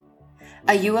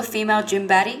Are you a female gym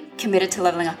baddie committed to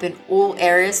leveling up in all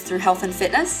areas through health and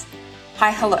fitness?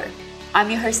 Hi, hello. I'm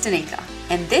your host, Danica,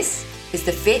 and this is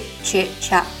the Fit Chit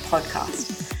Chat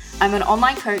podcast. I'm an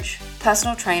online coach,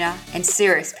 personal trainer, and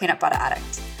serious peanut butter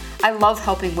addict. I love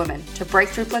helping women to break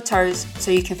through plateaus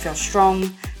so you can feel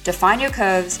strong, define your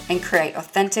curves, and create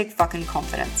authentic fucking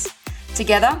confidence.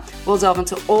 Together, we'll delve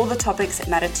into all the topics that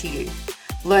matter to you.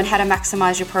 Learn how to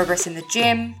maximize your progress in the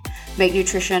gym, make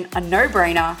nutrition a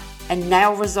no-brainer, and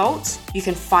nail results you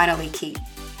can finally keep.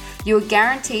 You are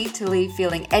guaranteed to leave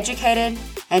feeling educated,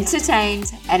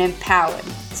 entertained, and empowered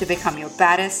to become your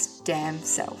baddest damn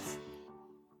self.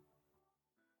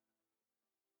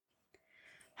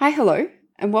 Hi, hello,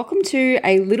 and welcome to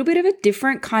a little bit of a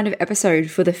different kind of episode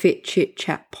for the Fit Chit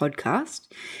Chat podcast.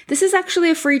 This is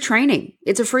actually a free training.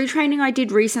 It's a free training I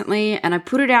did recently, and I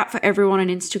put it out for everyone on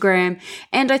Instagram.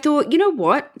 And I thought, you know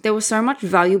what? There was so much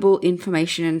valuable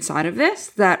information inside of this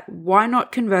that why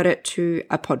not convert it to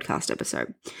a podcast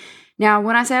episode? Now,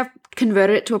 when I say I've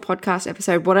converted it to a podcast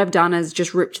episode, what I've done is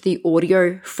just ripped the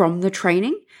audio from the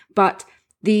training, but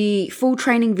the full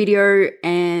training video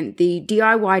and the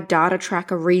DIY data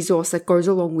tracker resource that goes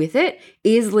along with it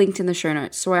is linked in the show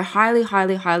notes. So I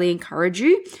highly encourage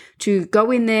you to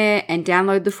go in there and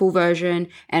download the full version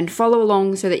and follow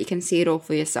along so that you can see it all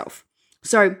for yourself.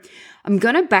 So I'm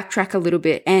going to backtrack a little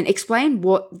bit and explain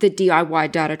what the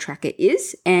DIY data tracker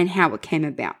is and how it came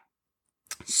about.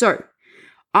 So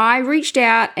I reached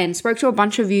out and spoke to a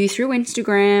bunch of you through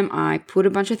Instagram. I put a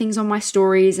bunch of things on my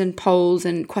stories and polls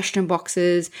and question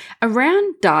boxes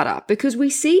around data because we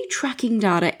see tracking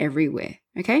data everywhere,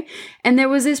 okay? And there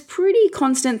was this pretty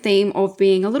constant theme of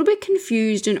being a little bit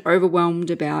confused and overwhelmed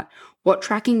about what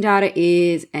tracking data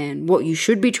is and what you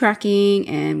should be tracking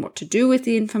and what to do with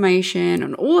the information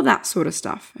and all of that sort of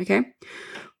stuff, okay?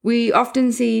 We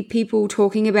often see people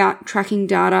talking about tracking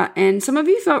data, and some of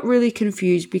you felt really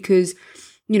confused because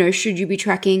should you be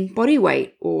tracking body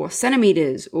weight or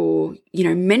centimeters or,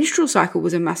 menstrual cycle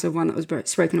was a massive one that was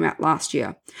spoken about last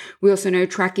year. We also know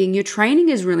tracking your training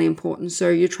is really important. So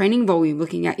your training volume,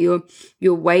 looking at your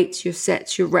weights, your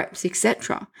sets, your reps,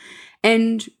 etc.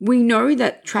 And we know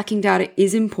that tracking data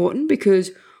is important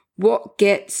because what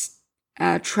gets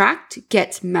tracked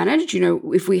gets managed.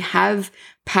 If we have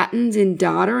patterns in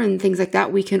data and things like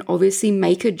that, we can obviously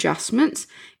make adjustments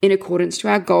in accordance to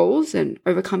our goals and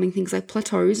overcoming things like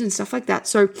plateaus and stuff like that.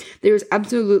 So there is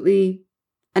absolutely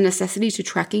a necessity to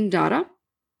tracking data.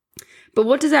 But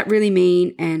what does that really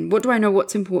mean? And what do I know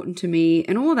what's important to me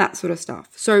and all that sort of stuff?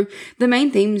 So the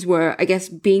main themes were, I guess,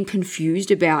 being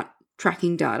confused about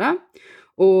tracking data,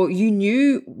 or you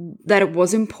knew that it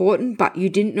was important, but you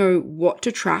didn't know what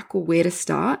to track or where to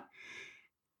start,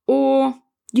 or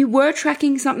you were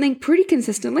tracking something pretty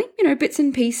consistently, bits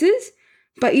and pieces,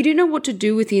 but you didn't know what to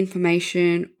do with the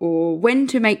information or when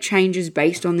to make changes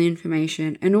based on the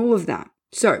information and all of that.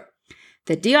 So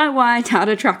the DIY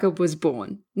data tracker was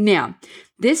born. Now,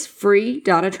 this free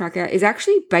data tracker is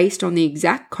actually based on the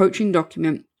exact coaching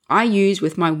document I use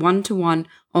with my one-to-one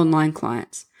online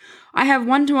clients. I have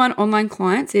one-to-one online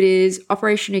clients. It is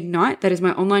Operation Ignite. That is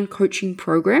my online coaching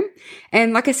program.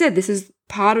 And like I said, this is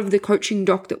part of the coaching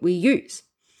doc that we use.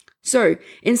 So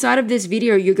inside of this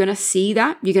video, you're going to see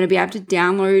that. You're going to be able to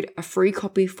download a free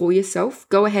copy for yourself.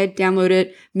 Go ahead, download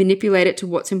it, manipulate it to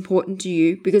what's important to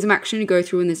you, because I'm actually going to go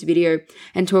through in this video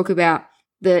and talk about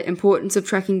the importance of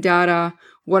tracking data,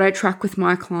 what I track with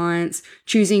my clients,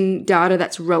 choosing data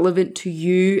that's relevant to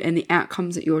you and the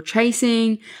outcomes that you're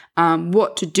chasing,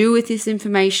 what to do with this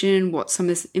information, what some of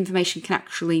this information can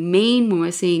actually mean when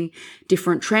we're seeing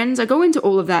different trends. I go into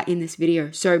all of that in this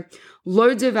video. So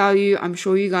loads of value. I'm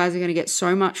sure you guys are going to get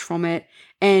so much from it.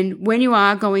 And when you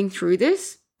are going through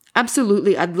this,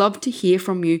 absolutely, I'd love to hear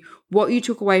from you what you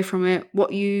took away from it,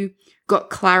 what you got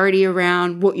clarity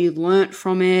around, what you learnt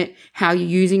from it, how you're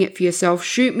using it for yourself.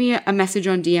 Shoot me a message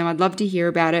on DM. I'd love to hear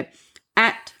about it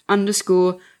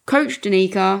 @_Coach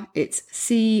Danica. It's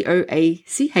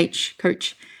COACH,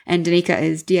 coach, and Danica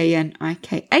is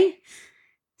DANIKA.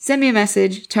 Send me a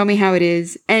message. Tell me how it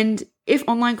is. And if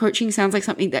online coaching sounds like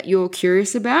something that you're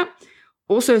curious about,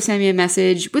 also send me a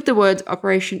message with the words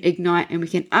Operation Ignite, and we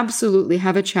can absolutely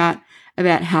have a chat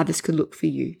about how this could look for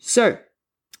you. So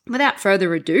without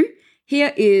further ado,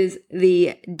 here is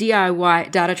the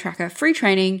DIY data tracker free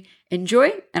training.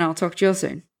 Enjoy, and I'll talk to you all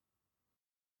soon.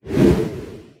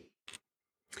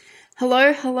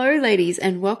 Hello, ladies,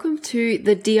 and welcome to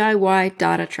the DIY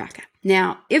data tracker.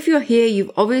 Now, if you're here, you've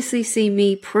obviously seen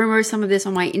me promo some of this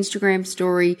on my Instagram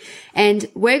story, and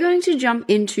we're going to jump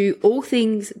into all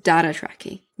things data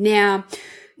tracking. Now,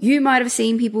 You might have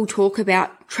seen people talk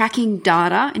about tracking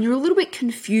data and you're a little bit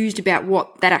confused about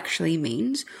what that actually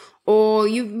means. Or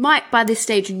you might by this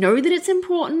stage know that it's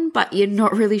important, but you're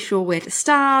not really sure where to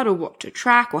start or what to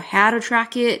track or how to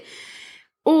track it.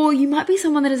 Or you might be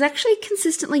someone that is actually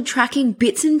consistently tracking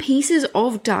bits and pieces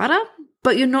of data,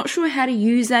 but you're not sure how to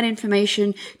use that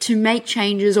information to make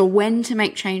changes or when to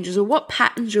make changes or what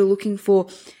patterns you're looking for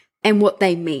and what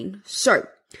they mean. So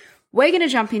we're going to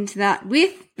jump into that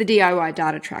with the DIY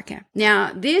data tracker.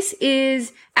 Now, this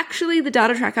is actually the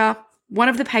data tracker, one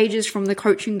of the pages from the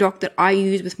coaching doc that I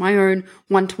use with my own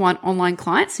one-to-one online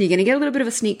clients. So you're going to get a little bit of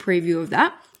a sneak preview of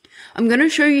that. I'm going to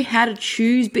show you how to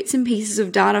choose bits and pieces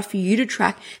of data for you to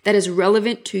track that is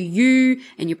relevant to you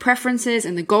and your preferences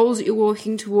and the goals that you're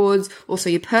working towards, also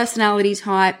your personality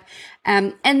type.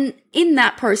 And in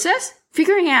that process,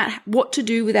 figuring out what to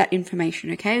do with that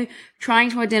information, okay?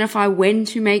 Trying to identify when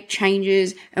to make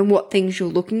changes and what things you're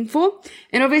looking for.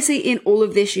 And obviously in all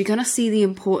of this, you're going to see the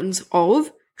importance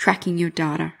of tracking your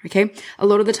data, okay? A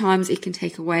lot of the times it can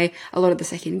take away a lot of the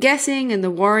second guessing and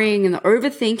the worrying and the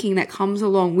overthinking that comes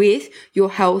along with your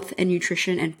health and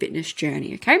nutrition and fitness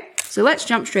journey, okay? So let's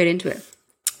jump straight into it.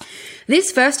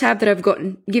 This first tab that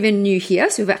I've given you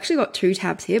here, so we've actually got 2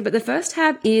 tabs here, but the first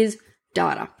tab is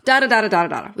data.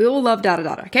 Data. We all love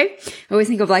data, okay? I always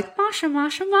think of like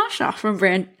Marsha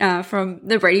from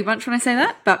the Brady Bunch when I say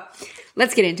that, but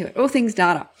let's get into it. All things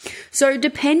data. So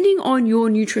depending on your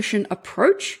nutrition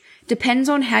approach, depends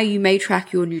on how you may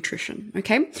track your nutrition,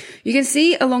 okay? You can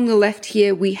see along the left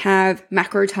here, we have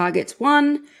macro targets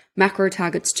 1, macro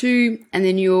targets 2, and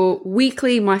then your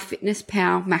weekly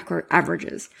MyFitnessPal macro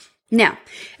averages. Now,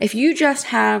 if you just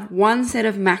have one set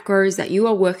of macros that you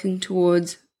are working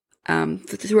towards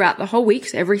throughout the whole week,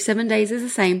 so every 7 days is the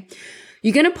same,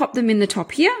 you're going to pop them in the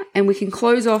top here and we can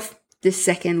close off this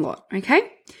second lot, okay?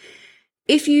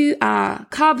 If you are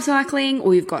carb cycling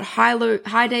or you've got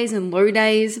high days and low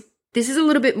days, this is a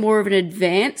little bit more of an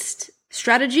advanced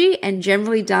strategy and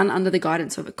generally done under the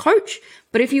guidance of a coach.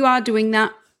 But if you are doing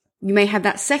that, you may have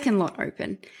that second lot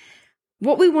open.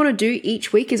 What we want to do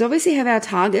each week is obviously have our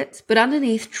targets, but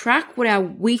underneath track what our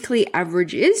weekly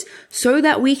average is so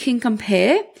that we can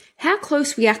compare how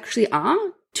close we actually are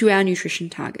to our nutrition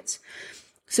targets.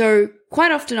 So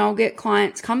quite often I'll get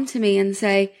clients come to me and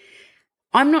say,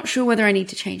 I'm not sure whether I need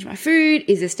to change my food.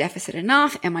 Is this deficit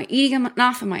enough? Am I eating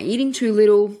enough? Am I eating too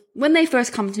little? When they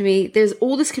first come to me, there's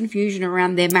all this confusion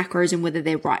around their macros and whether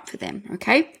they're right for them,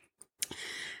 okay?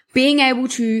 Being able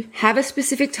to have a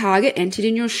specific target entered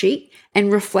in your sheet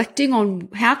and reflecting on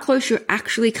how close you're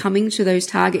actually coming to those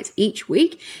targets each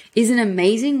week is an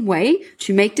amazing way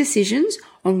to make decisions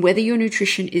on whether your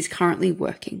nutrition is currently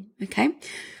working, okay?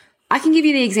 I can give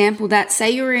you the example that say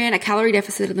you're in a calorie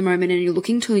deficit at the moment and you're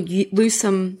looking to lose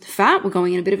some fat. We're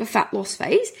going in a bit of a fat loss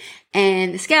phase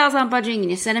and the scales aren't budging and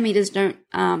your centimeters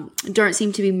don't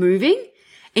seem to be moving.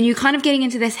 And you're kind of getting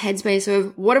into this headspace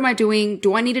of what am I doing?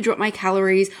 Do I need to drop my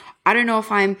calories? I don't know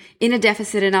if I'm in a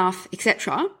deficit enough,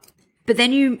 etc. But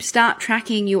then you start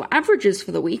tracking your averages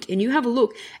for the week and you have a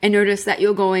look and notice that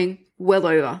you're going well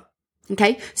over.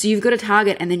 Okay. So you've got a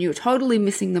target and then you're totally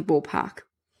missing the ballpark.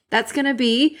 That's going to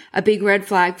be a big red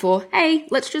flag for, hey,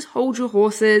 let's just hold your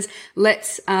horses.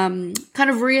 Let's kind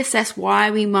of reassess why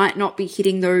we might not be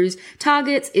hitting those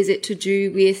targets. Is it to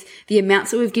do with the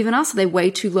amounts that we've given us? Are they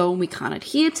way too low and we can't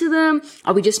adhere to them?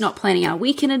 Are we just not planning our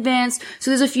week in advance?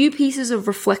 So there's a few pieces of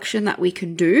reflection that we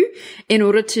can do in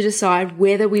order to decide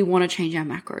whether we want to change our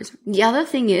macros. The other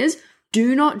thing is,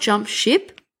 do not jump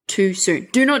ship too soon.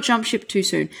 Do not jump ship too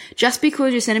soon. Just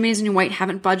because your centimeters and your weight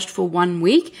haven't budged for 1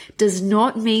 week does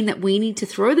not mean that we need to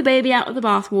throw the baby out with the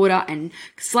bathwater and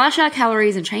slash our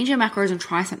calories and change our macros and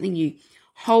try something new.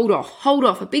 Hold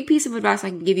off. A big piece of advice I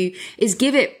can give you is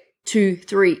give it 2,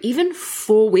 3, even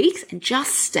 4 weeks and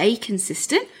just stay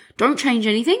consistent. Don't change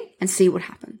anything and see what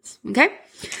happens. Okay.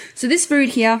 So this food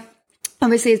here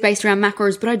obviously is based around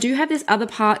macros, but I do have this other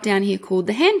part down here called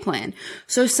the hand plan.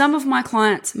 So some of my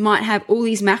clients might have all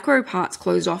these macro parts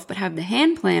closed off, but have the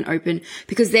hand plan open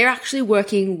because they're actually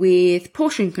working with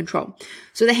portion control.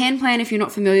 So the hand plan, if you're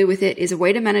not familiar with it, is a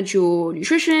way to manage your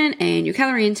nutrition and your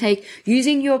calorie intake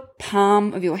using your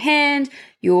palm of your hand,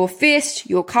 your fist,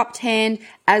 your cupped hand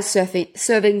as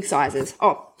serving sizes.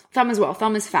 Oh, thumb as well.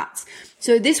 Thumb is fats.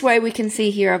 So this way we can see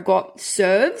here I've got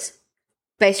serves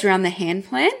based around the hand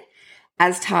plan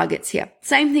as targets here.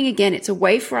 Same thing again, it's a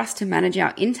way for us to manage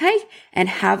our intake and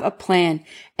have a plan.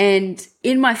 And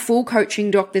in my full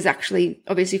coaching doc, there's actually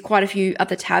obviously quite a few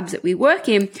other tabs that we work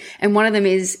in. And one of them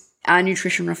is our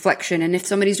nutrition reflection. And if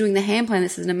somebody's doing the hand plan,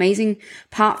 this is an amazing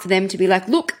part for them to be like,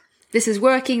 look, this is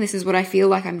working, this is what I feel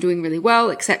like I'm doing really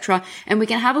well, etc. And we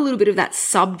can have a little bit of that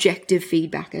subjective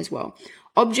feedback as well.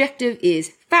 Objective is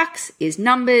facts, is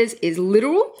numbers, is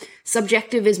literal.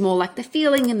 Subjective is more like the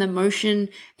feeling and the emotion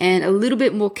and a little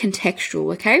bit more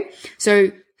contextual, okay?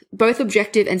 So both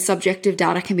objective and subjective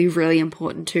data can be really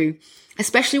important too,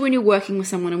 especially when you're working with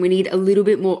someone and we need a little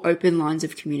bit more open lines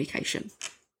of communication.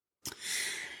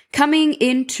 Coming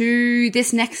into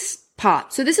this next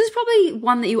part. So this is probably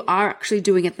one that you are actually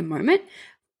doing at the moment,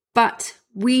 but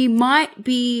we might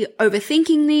be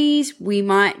overthinking these. We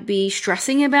might be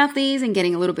stressing about these and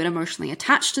getting a little bit emotionally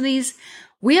attached to these.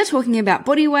 We are talking about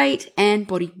body weight and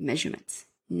body measurements.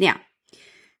 Now,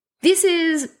 this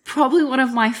is probably one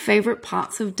of my favorite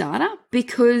parts of data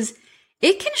because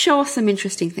it can show us some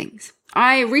interesting things.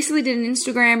 I recently did an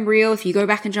Instagram reel, if you go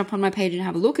back and jump on my page and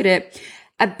have a look at it,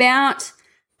 about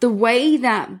the way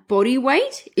that body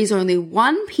weight is only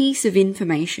one piece of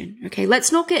information. Okay,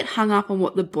 let's not get hung up on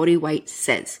what the body weight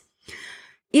says.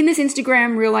 In this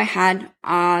Instagram reel I had,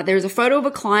 there's a photo of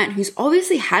a client who's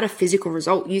obviously had a physical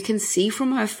result. You can see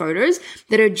from her photos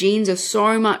that her jeans are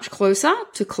so much closer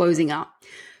to closing up.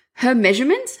 Her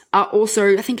measurements are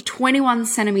also, I think, 21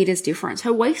 centimeters difference.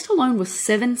 Her waist alone was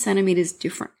 7 centimeters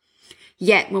different.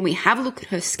 Yet when we have a look at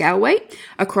her scale weight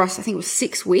across, I think it was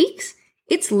 6 weeks,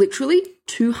 it's literally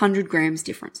 200 grams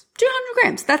difference. 200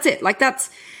 grams. That's it. Like that's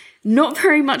not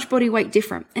very much body weight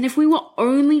different. And if we were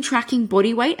only tracking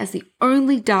body weight as the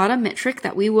only data metric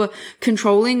that we were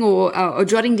controlling or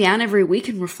jotting down every week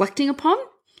and reflecting upon,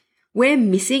 we're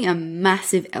missing a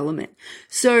massive element.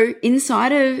 So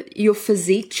inside of your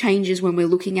physique changes when we're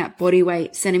looking at body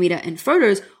weight, centimeter, and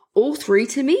photos, all three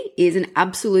to me is an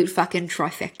absolute fucking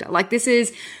trifecta. Like this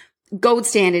is gold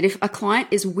standard. If a client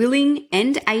is willing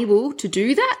and able to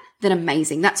do that, then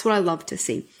amazing. That's what I love to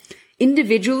see.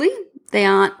 Individually, they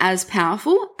aren't as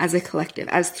powerful as a collective,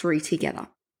 as three together.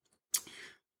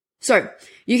 So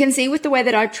you can see with the way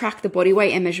that I track the body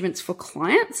weight and measurements for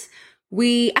clients,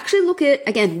 we actually look at,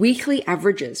 again, weekly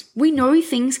averages. We know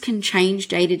things can change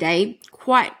day to day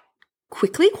quite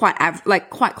quickly,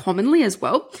 quite commonly as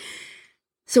well.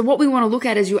 So what we want to look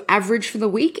at is your average for the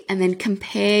week and then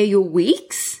compare your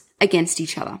weeks against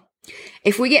each other.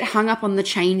 If we get hung up on the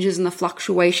changes and the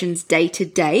fluctuations day to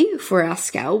day for our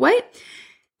scale weight,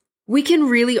 we can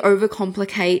really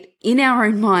overcomplicate in our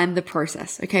own mind the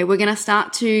process. Okay, we're going to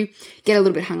start to get a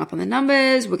little bit hung up on the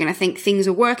numbers. We're going to think things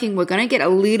are working. We're going to get a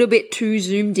little bit too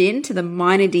zoomed in to the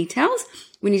minor details.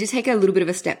 We need to take a little bit of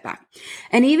a step back.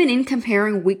 And even in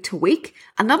comparing week to week,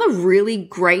 another really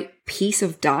great piece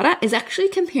of data is actually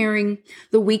comparing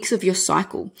the weeks of your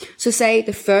cycle. So say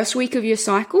the first week of your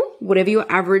cycle, whatever your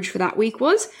average for that week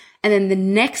was, and then the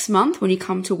next month when you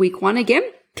come to week 1 again,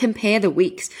 compare the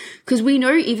weeks. Because we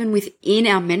know even within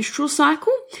our menstrual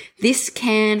cycle, this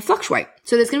can fluctuate.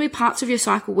 So there's going to be parts of your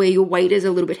cycle where your weight is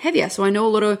a little bit heavier. So I know a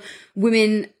lot of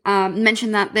women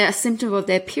mention that a symptom of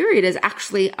their period is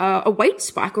actually a weight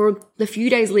spike, or the few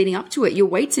days leading up to it, your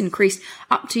weight's increased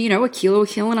up to, a kilo,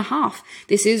 1.5 kilos.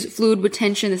 This is fluid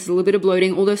retention. This is a little bit of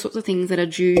bloating, all those sorts of things that are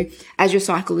due as your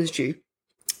cycle is due.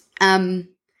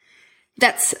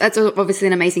 That's obviously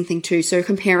an amazing thing too. So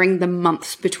comparing the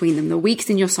months between them, the weeks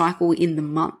in your cycle in the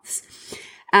months.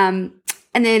 And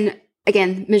then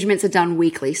again, measurements are done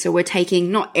weekly. So we're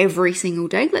taking not every single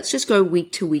day. Let's just go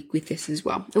week to week with this as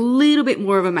well. A little bit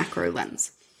more of a macro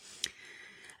lens.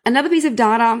 Another piece of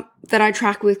data that I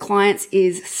track with clients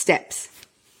is steps.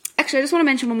 Actually, I just want to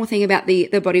mention one more thing about the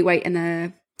body weight and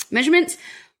the measurements.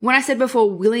 When I said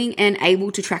before, willing and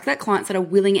able to track that, clients that are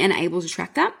willing and able to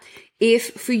track that,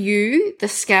 if for you, the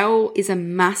scale is a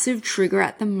massive trigger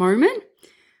at the moment,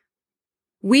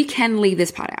 we can leave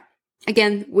this part out.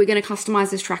 Again, we're going to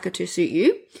customize this tracker to suit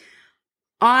you.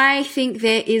 I think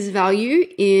there is value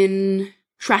in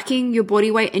tracking your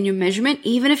body weight and your measurement,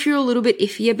 even if you're a little bit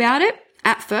iffy about it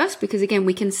at first, because again,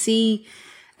 we can see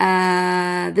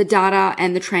the data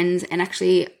and the trends and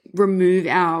actually remove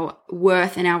our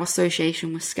worth and our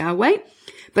association with scale weight.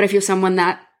 But if you're someone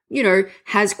that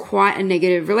has quite a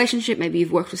negative relationship, maybe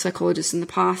you've worked with psychologists in the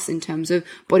past in terms of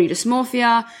body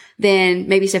dysmorphia, then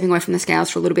maybe stepping away from the scales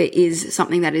for a little bit is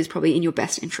something that is probably in your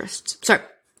best interests. So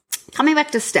coming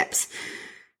back to steps.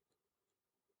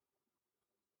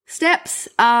 Steps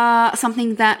are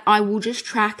something that I will just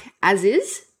track as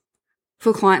is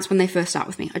for clients when they first start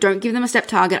with me. I don't give them a step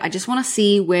target. I just want to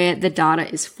see where the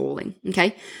data is falling.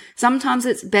 Okay. Sometimes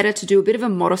it's better to do a bit of a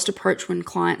modest approach when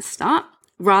clients start,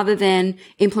 rather than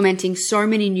implementing so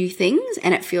many new things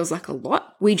and it feels like a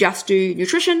lot. We just do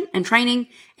nutrition and training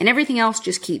and everything else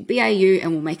just keep BAU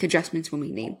and we'll make adjustments when we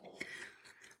need.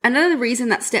 Another reason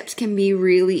that steps can be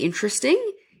really interesting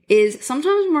is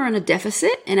sometimes when we're in a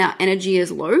deficit and our energy is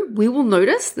low, we will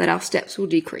notice that our steps will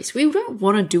decrease. We don't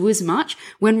want to do as much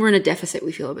when we're in a deficit.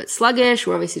 We feel a bit sluggish.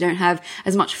 We obviously don't have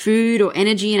as much food or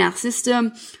energy in our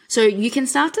system. So you can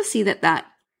start to see that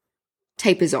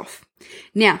tapers off.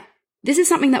 Now, this is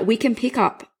something that we can pick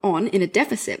up on in a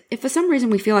deficit. If for some reason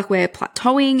we feel like we're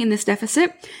plateauing in this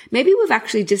deficit, maybe we've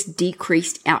actually just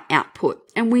decreased our output.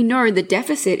 And we know the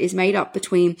deficit is made up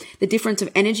between the difference of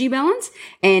energy balance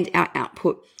and our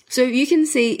output. So you can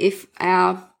see if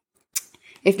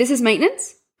this is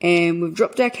maintenance and we've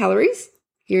dropped our calories,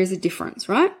 here is a difference,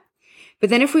 right? But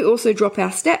then if we also drop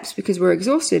our steps because we're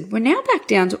exhausted, we're now back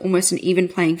down to almost an even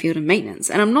playing field in maintenance.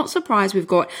 And I'm not surprised we've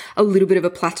got a little bit of a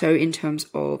plateau in terms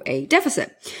of a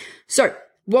deficit. So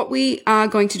what we are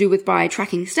going to do by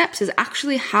tracking steps is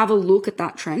actually have a look at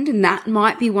that trend. And that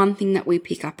might be one thing that we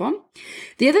pick up on.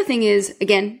 The other thing is,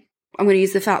 again, I'm going to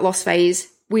use the fat loss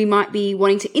phase. We might be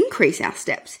wanting to increase our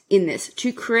steps in this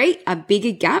to create a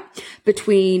bigger gap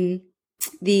between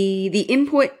the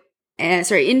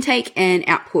intake and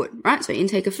output, right? So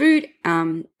intake of food,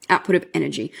 output of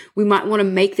energy. We might want to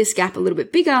make this gap a little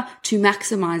bit bigger to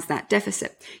maximize that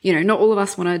deficit. You know, not all of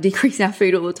us want to decrease our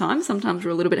food all the time. Sometimes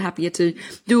we're a little bit happier to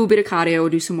do a bit of cardio or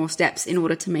do some more steps in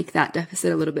order to make that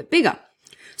deficit a little bit bigger.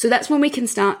 So that's when we can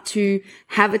start to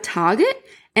have a target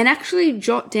and actually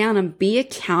jot down and be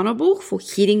accountable for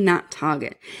hitting that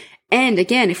target. And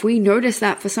again, if we notice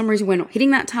that for some reason we're not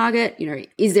hitting that target, you know,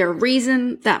 is there a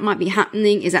reason that might be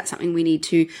happening? Is that something we need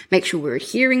to make sure we're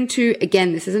adhering to?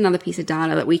 Again, this is another piece of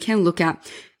data that we can look at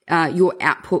your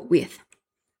output with.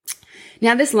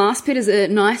 Now, this last bit is a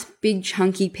nice big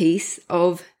chunky piece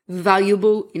of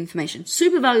valuable information,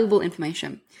 super valuable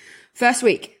information. First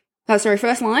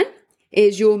line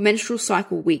is your menstrual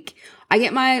cycle week. I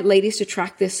get my ladies to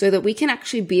track this so that we can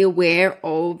actually be aware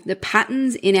of the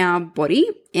patterns in our body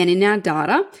and in our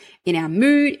data, in our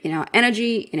mood, in our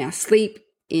energy, in our sleep,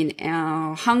 in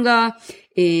our hunger,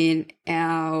 in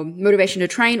our motivation to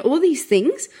train, all these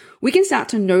things. We can start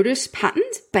to notice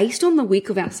patterns based on the week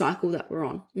of our cycle that we're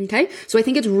on. Okay. So I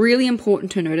think it's really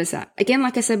important to notice that. Again,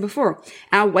 like I said before,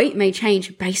 our weight may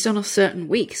change based on a certain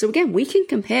week. So again, we can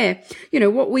compare, you know,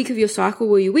 what week of your cycle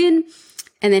were you in?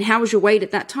 And then how was your weight at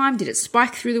that time? Did it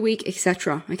spike through the week,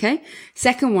 etc.? Okay.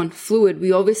 Second one, fluid.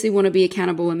 We obviously want to be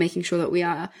accountable and making sure that we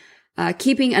are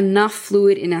keeping enough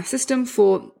fluid in our system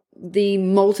for the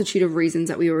multitude of reasons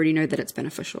that we already know that it's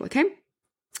beneficial. Okay.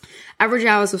 Average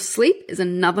hours of sleep is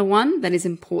another one that is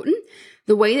important.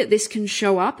 The way that this can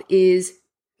show up is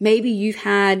maybe you've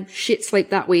had shit sleep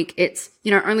that week. It's,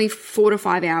 you know, only 4 to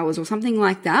 5 hours or something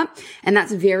like that. And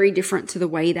that's very different to the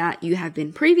way that you have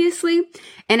been previously.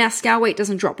 And our scale weight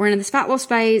doesn't drop. We're in this fat loss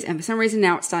phase. And for some reason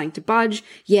now it's starting to budge.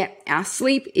 Yet our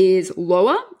sleep is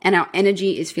lower and our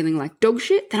energy is feeling like dog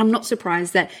shit. Then I'm not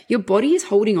surprised that your body is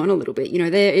holding on a little bit. You know,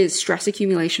 there is stress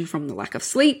accumulation from the lack of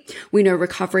sleep. We know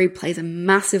recovery plays a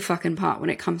massive fucking part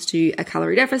when it comes to a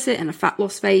calorie deficit and a fat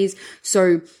loss phase.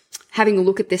 So having a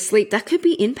look at this sleep, that could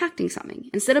be impacting something.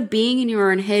 Instead of being in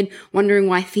your own head, wondering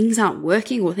why things aren't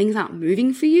working or things aren't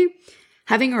moving for you,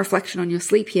 having a reflection on your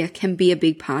sleep here can be a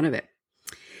big part of it.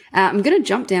 I'm going to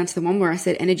jump down to the one where I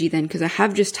said energy then, because I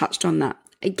have just touched on that.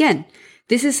 Again,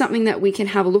 this is something that we can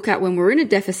have a look at when we're in a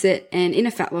deficit and in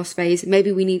a fat loss phase.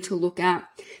 Maybe we need to look at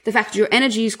the fact that your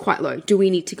energy is quite low. Do we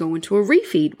need to go into a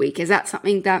refeed week? Is that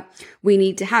something that we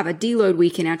need to have a deload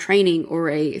week in our training or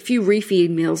a few refeed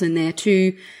meals in there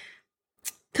to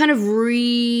kind of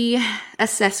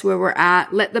reassess where we're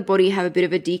at, let the body have a bit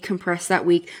of a decompress that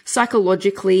week,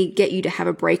 psychologically get you to have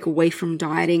a break away from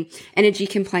dieting. Energy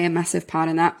can play a massive part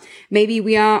in that. Maybe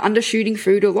we are undershooting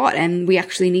food a lot and we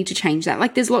actually need to change that.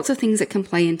 Like there's lots of things that can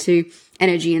play into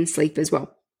energy and sleep as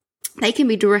well. They can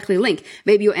be directly linked.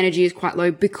 Maybe your energy is quite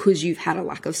low because you've had a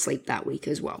lack of sleep that week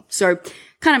as well. So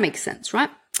kind of makes sense, right?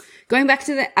 Going back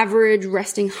to the average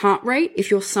resting heart rate,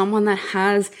 if you're someone that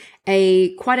has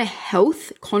quite a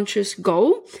health conscious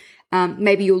goal,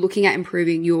 maybe you're looking at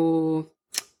improving your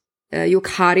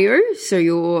cardio. So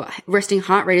your resting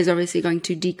heart rate is obviously going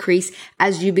to decrease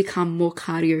as you become more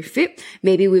cardio fit.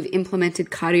 Maybe we've implemented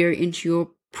cardio into your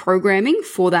programming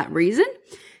for that reason.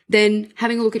 Then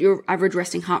having a look at your average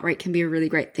resting heart rate can be a really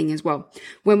great thing as well.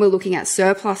 When we're looking at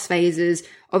surplus phases,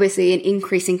 obviously an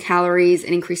increase in calories,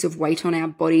 an increase of weight on our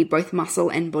body, both muscle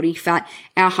and body fat,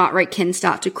 our heart rate can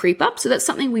start to creep up. So that's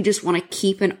something we just want to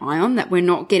keep an eye on, that we're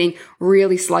not getting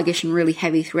really sluggish and really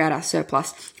heavy throughout our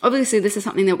surplus. Obviously, this is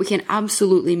something that we can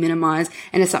absolutely minimize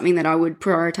and is something that I would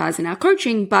prioritize in our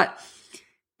coaching, but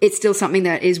it's still something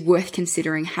that is worth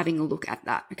considering having a look at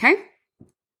that. Okay.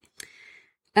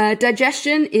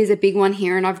 Digestion is a big one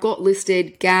here, and I've got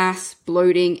listed gas,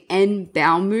 bloating, and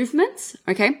bowel movements.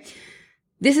 Okay.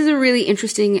 This is a really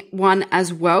interesting one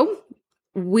as well.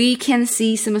 We can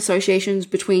see some associations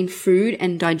between food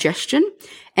and digestion,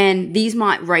 and these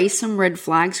might raise some red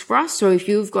flags for us. So if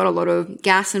you've got a lot of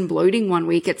gas and bloating one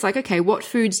week, it's like, okay, what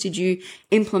foods did you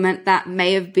implement that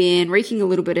may have been wreaking a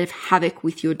little bit of havoc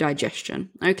with your digestion?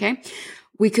 Okay.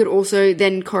 We could also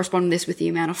then correspond this with the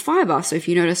amount of fiber. So if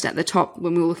you noticed at the top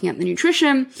when we were looking at the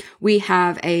nutrition, we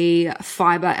have a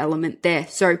fiber element there.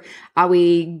 So are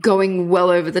we going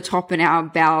well over the top and our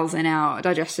bowels and our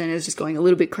digestion is just going a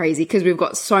little bit crazy because we've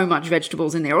got so much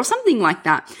vegetables in there or something like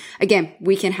that? Again,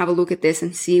 we can have a look at this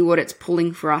and see what it's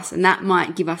pulling for us, and that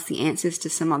might give us the answers to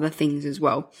some other things as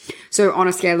well. So on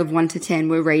a scale of 1 to 10,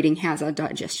 we're rating how's our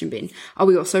digestion been? Are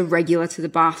we also regular to the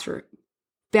bathroom?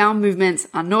 Bowel movements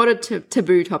are not a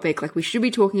taboo topic. Like, we should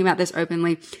be talking about this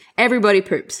openly. Everybody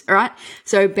poops, all right?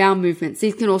 So bowel movements,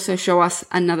 these can also show us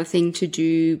another thing to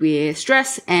do with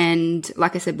stress and,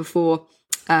 like I said before,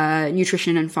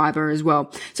 nutrition and fiber as well.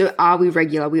 So are we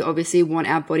regular? We obviously want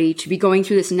our body to be going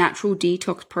through this natural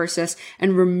detox process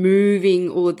and removing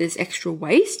all of this extra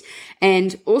waste.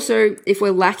 And also, if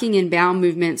we're lacking in bowel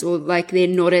movements or like they're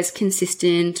not as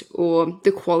consistent or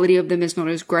the quality of them is not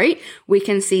as great, we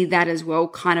can see that as well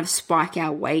kind of spike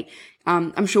our weight.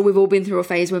 I'm sure we've all been through a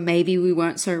phase where maybe we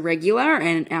weren't so regular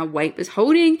and our weight was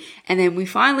holding, and then we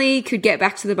finally could get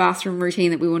back to the bathroom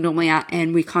routine that we were normally at,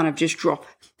 and we kind of just drop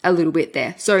a little bit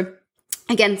there. So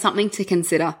again, something to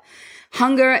consider.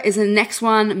 Hunger is the next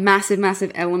one,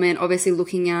 massive element, obviously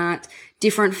looking at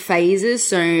different phases.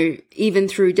 So even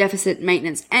through deficit,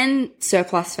 maintenance, and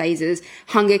surplus phases,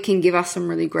 hunger can give us some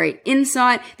really great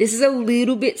insight. This is a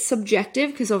little bit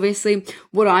subjective because obviously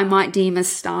what I might deem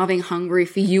as starving hungry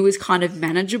for you is kind of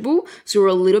manageable. So we're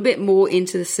a little bit more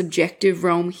into the subjective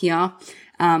realm here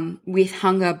with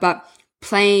hunger, but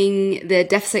playing the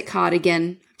deficit card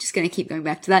again, just going to keep going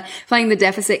back to that. Playing the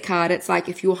deficit card, it's like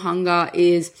if your hunger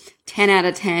is 10 out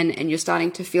of 10 and you're starting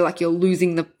to feel like you're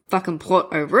losing the fucking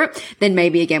plot over it, then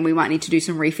maybe again, we might need to do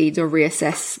some refeeds or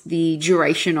reassess the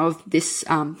duration of this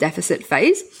deficit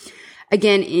phase.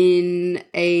 Again, in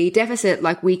a deficit,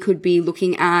 like we could be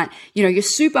looking at, you're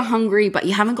super hungry, but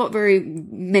you haven't got very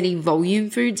many volume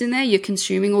foods in there. You're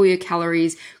consuming all your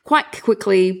calories quite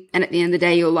quickly. And at the end of the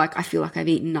day, you're like, I feel like I've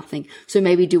eaten nothing. So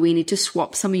maybe do we need to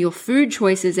swap some of your food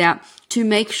choices out to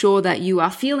make sure that you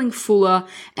are feeling fuller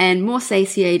and more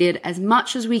satiated as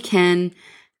much as we can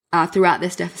throughout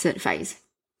this deficit phase.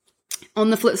 On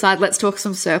the flip side, let's talk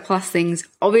some surplus things.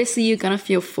 Obviously, you're going to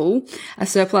feel full. A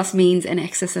surplus means an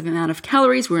excessive amount of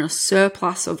calories. We're in a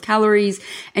surplus of calories,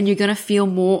 and you're going to feel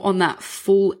more on that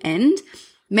full end.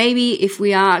 Maybe if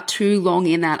we are too long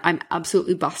in that, I'm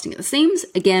absolutely busting at the seams.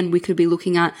 Again, we could be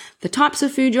looking at the types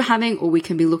of food you're having, or we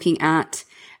can be looking at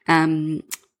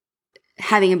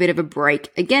having a bit of a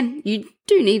break. Again, you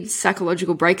do need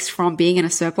psychological breaks from being in a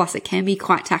surplus. It can be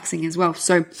quite taxing as well.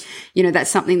 So,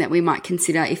 that's something that we might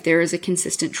consider if there is a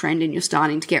consistent trend and you're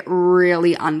starting to get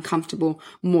really uncomfortable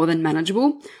more than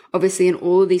manageable. Obviously, in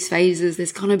all of these phases,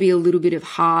 there's going to be a little bit of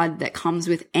hard that comes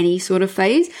with any sort of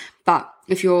phase. But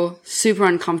if you're super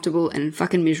uncomfortable and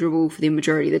fucking miserable for the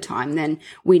majority of the time, then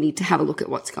we need to have a look at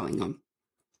what's going on.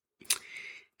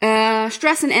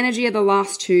 Stress and energy are the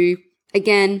last two.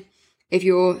 Again, if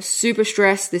you're super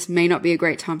stressed, this may not be a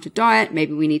great time to diet.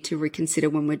 Maybe we need to reconsider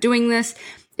when we're doing this.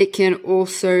 It can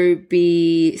also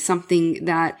be something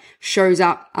that shows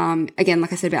up, again,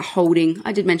 like I said about holding.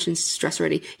 I did mention stress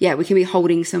already. Yeah, we can be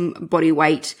holding some body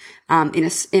weight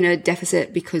in a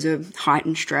deficit because of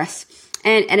heightened stress.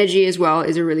 And energy as well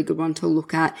is a really good one to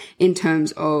look at in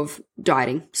terms of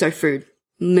dieting. So food.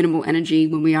 Minimal energy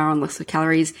when we are on lesser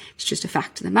calories. It's just a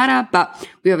fact of the matter, but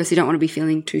we obviously don't want to be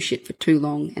feeling too shit for too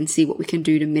long and see what we can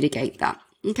do to mitigate that.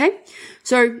 Okay.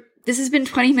 So this has been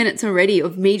 20 minutes already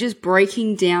of me just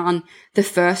breaking down the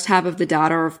first half of the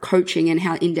data of coaching and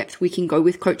how in depth we can go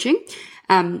with coaching.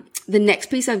 The next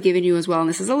piece I've given you as well, and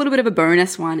this is a little bit of a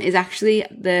bonus one, is actually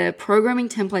the programming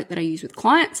template that I use with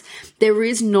clients. There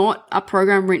is not a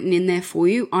program written in there for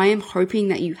you. I am hoping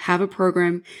that you have a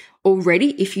program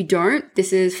already. If you don't,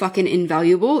 this is fucking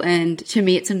invaluable. And to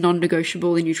me, it's a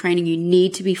non-negotiable in your training. You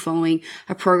need to be following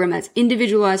a program that's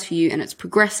individualized for you, and it's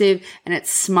progressive and it's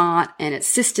smart and it's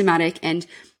systematic. And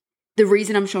the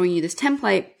reason I'm showing you this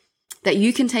template that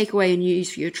you can take away and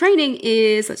use for your training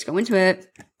is, let's go into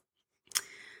it,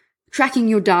 tracking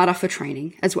your data for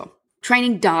training as well.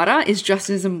 training data is just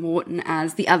as important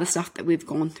as the other stuff that we've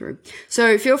gone through.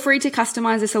 So feel free to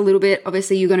customize this a little bit.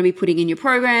 Obviously, you're going to be putting in your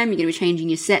program. You're going to be changing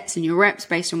your sets and your reps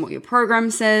based on what your program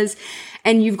says.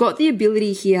 And you've got the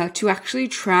ability here to actually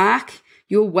track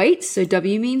your weights. So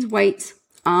W means weights,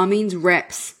 R means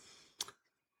reps,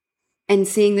 and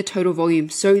seeing the total volume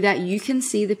so that you can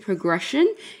see the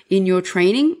progression in your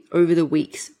training over the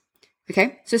weeks.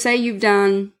 Okay, so say you've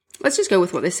done, let's just go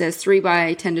with what this says, 3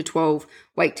 by 10 to 12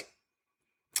 weight.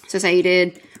 So say you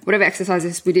did whatever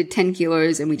exercises, we did 10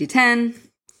 kilos and we did 10.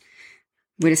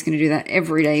 We're just going to do that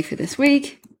every day for this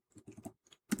week.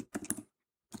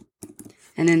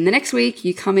 And then the next week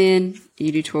you come in,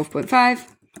 you do 12.5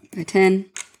 by 10.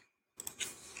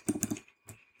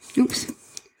 Oops.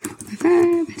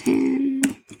 5 by 10,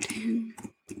 10.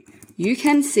 You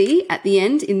can see at the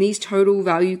end in these total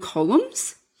value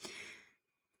columns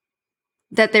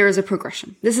that there is a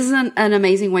progression. This is an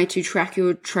amazing way to track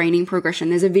your training progression.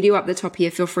 There's a video up the top here.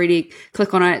 Feel free to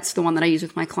click on it. It's the one that I use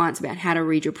with my clients about how to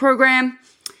read your program.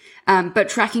 But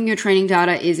tracking your training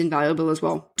data is invaluable as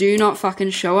well. Do not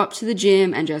fucking show up to the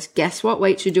gym and just guess what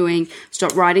weights you're doing.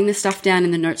 Stop writing the stuff down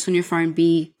in the notes on your phone.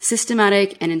 Be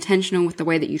systematic and intentional with the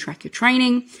way that you track your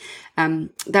training.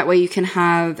 That way you can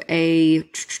have a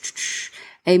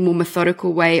more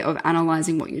methodical way of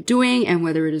analyzing what you're doing and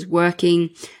whether it is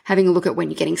working, having a look at when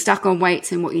you're getting stuck on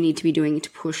weights and what you need to be doing to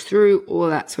push through, all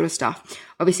that sort of stuff.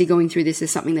 Obviously, going through this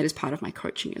is something that is part of my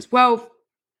coaching as well.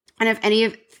 And if any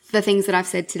of the things that I've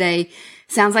said today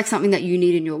sounds like something that you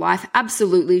need in your life,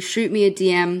 absolutely shoot me a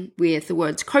DM with the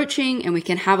words coaching and we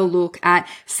can have a look at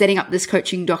setting up this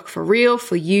coaching doc for real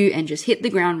for you and just hit the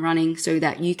ground running so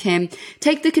that you can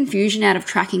take the confusion out of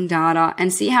tracking data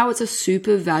and see how it's a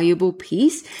super valuable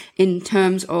piece in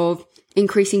terms of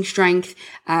increasing strength,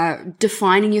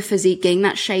 defining your physique, getting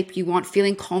that shape you want,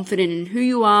 feeling confident in who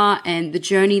you are and the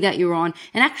journey that you're on,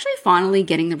 and actually finally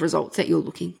getting the results that you're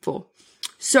looking for.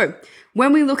 So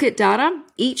when we look at data,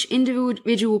 each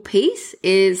individual piece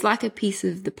is like a piece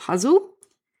of the puzzle.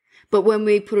 But when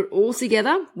we put it all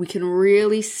together, we can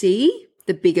really see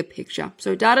the bigger picture.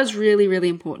 So data is really, really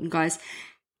important, guys.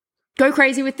 Go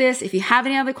crazy with this. If you have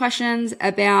any other questions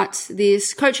about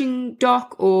this coaching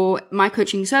doc or my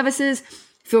coaching services,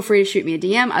 feel free to shoot me a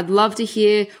DM. I'd love to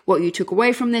hear what you took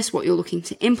away from this, what you're looking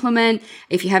to implement.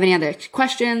 If you have any other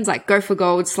questions, like go for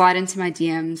gold, slide into my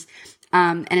DMs.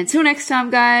 And until next time,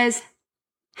 guys,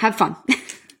 have fun.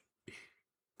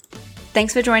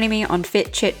 Thanks for joining me on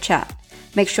Fit Chit Chat.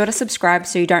 Make sure to subscribe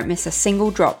so you don't miss a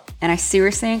single drop. And I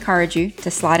seriously encourage you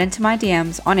to slide into my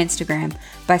DMs on Instagram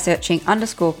by searching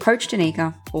 _Coach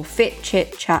Danica or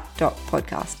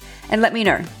fitchitchat.podcast and let me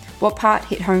know what part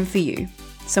hit home for you.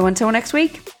 So until next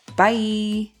week,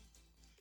 bye.